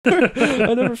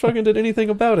I never fucking did anything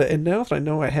about it. And now that I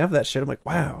know I have that shit, I'm like,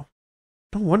 wow.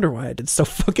 No wonder why I did so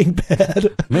fucking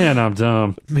bad. Man, I'm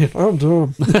dumb. Man, I'm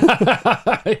dumb.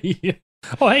 Yeah.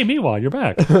 Oh, hey, Meatwad, you're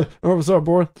back. Oh, what's up,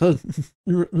 boy?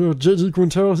 JG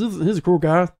Quintel, he's a cool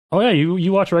guy. Oh, yeah,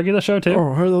 you watch regular show, too?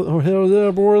 Hell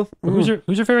yeah, boy. Who's your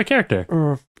favorite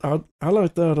character? I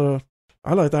like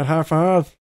that high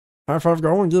five. High five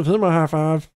go and give him a high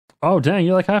five. Oh, dang,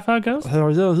 you like High Five Ghost?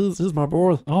 Hell yeah, he's my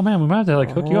boy. Oh, man, we might have to,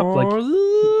 like, hook you up. Like,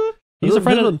 yeah. he's a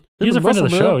friend of the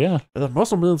show, yeah. That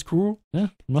muscle man's cool. Yeah,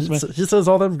 He says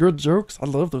all them good jokes. I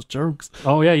love those jokes.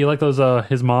 Oh, yeah, you like those,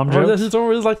 his mom jokes? Oh, yeah, he's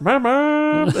always like, my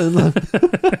mom. And,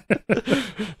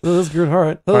 that's good. All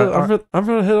right. I'm going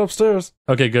to head upstairs.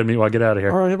 Okay, good, Meatwad, get out of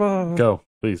here. All right, bye. Go,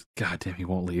 please. God damn, he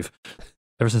won't leave.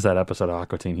 Ever since that episode of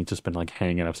Aqua Teen, he's just been, like,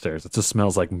 hanging upstairs. It just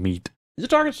smells like meat. You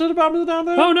talking shit about me down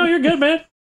there? Oh, no, you're good, man.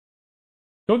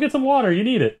 Go get some water. You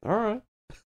need it. All right.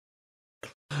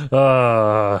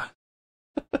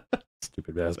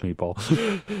 Stupid ass meatball.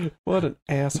 What an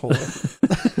asshole.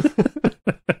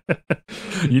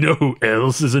 You know who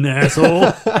else is an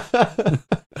asshole?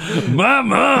 My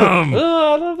mom.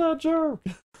 Oh, I love that joke.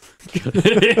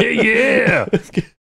 Yeah.